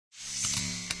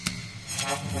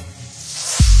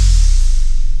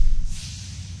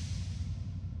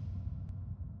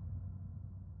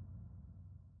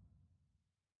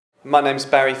My name's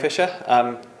Barry Fisher.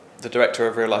 I'm the Director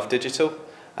of Real Life Digital.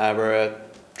 We're a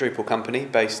Drupal company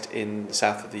based in the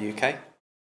south of the UK.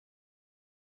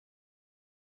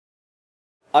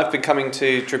 I've been coming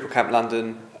to Drupalcamp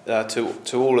London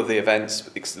to all of the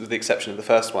events with the exception of the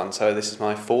first one, so this is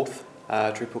my fourth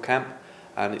Drupalcamp,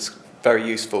 and it's very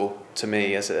useful to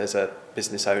me as a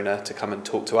business owner to come and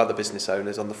talk to other business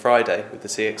owners on the Friday with the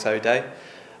CXO day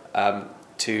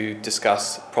to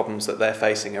discuss problems that they're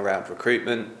facing around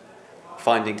recruitment,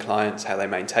 finding clients, how they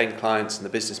maintain clients, and the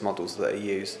business models that they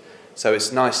use. So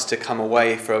it's nice to come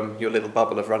away from your little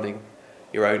bubble of running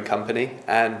your own company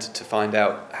and to find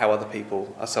out how other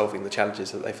people are solving the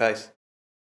challenges that they face.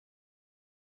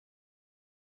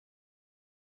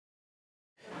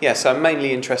 Yeah, so I'm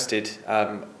mainly interested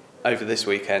over this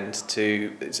weekend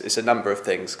it's a number of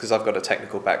things, because I've got a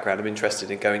technical background. I'm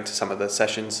interested in going to some of the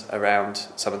sessions around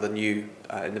some of the new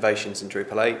innovations in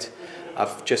Drupal 8.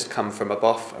 I've just come from a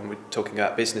BOF and we're talking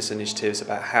about business initiatives,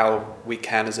 about how we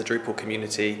can as a Drupal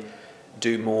community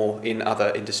do more in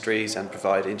other industries and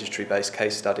provide industry-based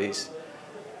case studies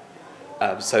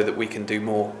so that we can do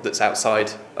more that's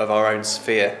outside of our own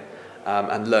sphere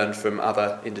and learn from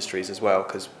other industries as well,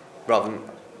 because rather than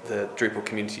the Drupal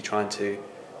community trying to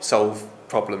solve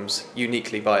problems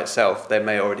uniquely by itself, there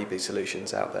may already be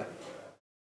solutions out there.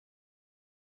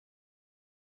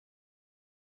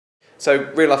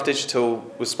 So Real Life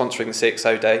Digital was sponsoring the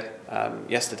CXO Day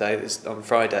yesterday, on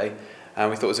Friday, and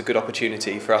we thought it was a good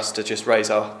opportunity for us to just raise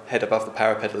our head above the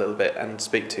parapet a little bit and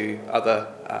speak to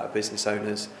other business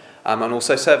owners and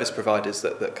also service providers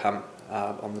that come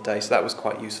on the day. So that was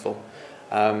quite useful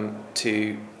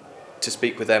to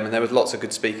speak with them, and there was lots of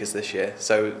good speakers this year,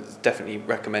 so definitely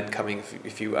recommend coming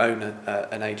if you own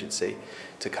an agency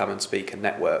to come and speak and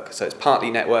network. So it's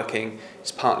partly networking,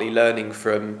 it's partly learning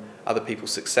from other people's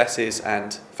successes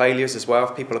and failures as well.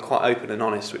 People are quite open and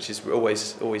honest, which is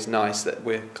always nice, that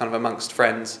we're kind of amongst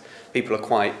friends. People are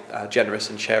quite generous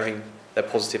in sharing their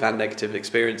positive and negative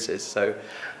experiences, so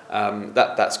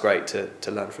that's great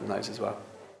to learn from those as well.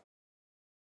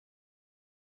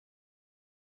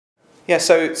 Yeah,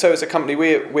 so as a company,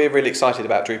 we're really excited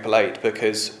about Drupal 8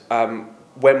 because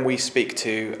when we speak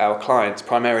to our clients,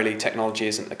 primarily technology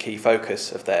isn't a key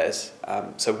focus of theirs.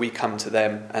 So we come to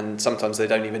them, and sometimes they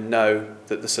don't even know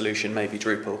that the solution may be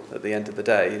Drupal at the end of the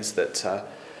day, is that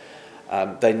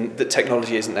that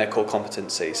technology isn't their core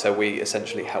competency. So we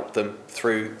essentially help them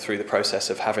through the process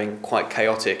of having quite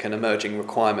chaotic and emerging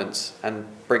requirements and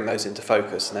bring those into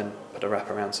focus and then put a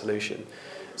wraparound solution.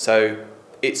 So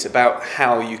it's about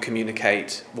how you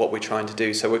communicate what we're trying to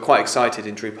do. So we're quite excited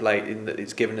in Drupal 8 in that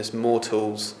it's given us more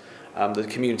tools. The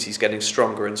community is getting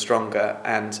stronger and stronger,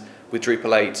 and with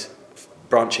Drupal 8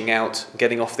 branching out,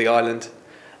 getting off the island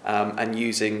and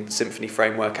using the Symfony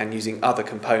framework and using other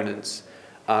components,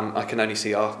 I can only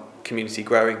see our community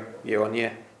growing year on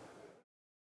year.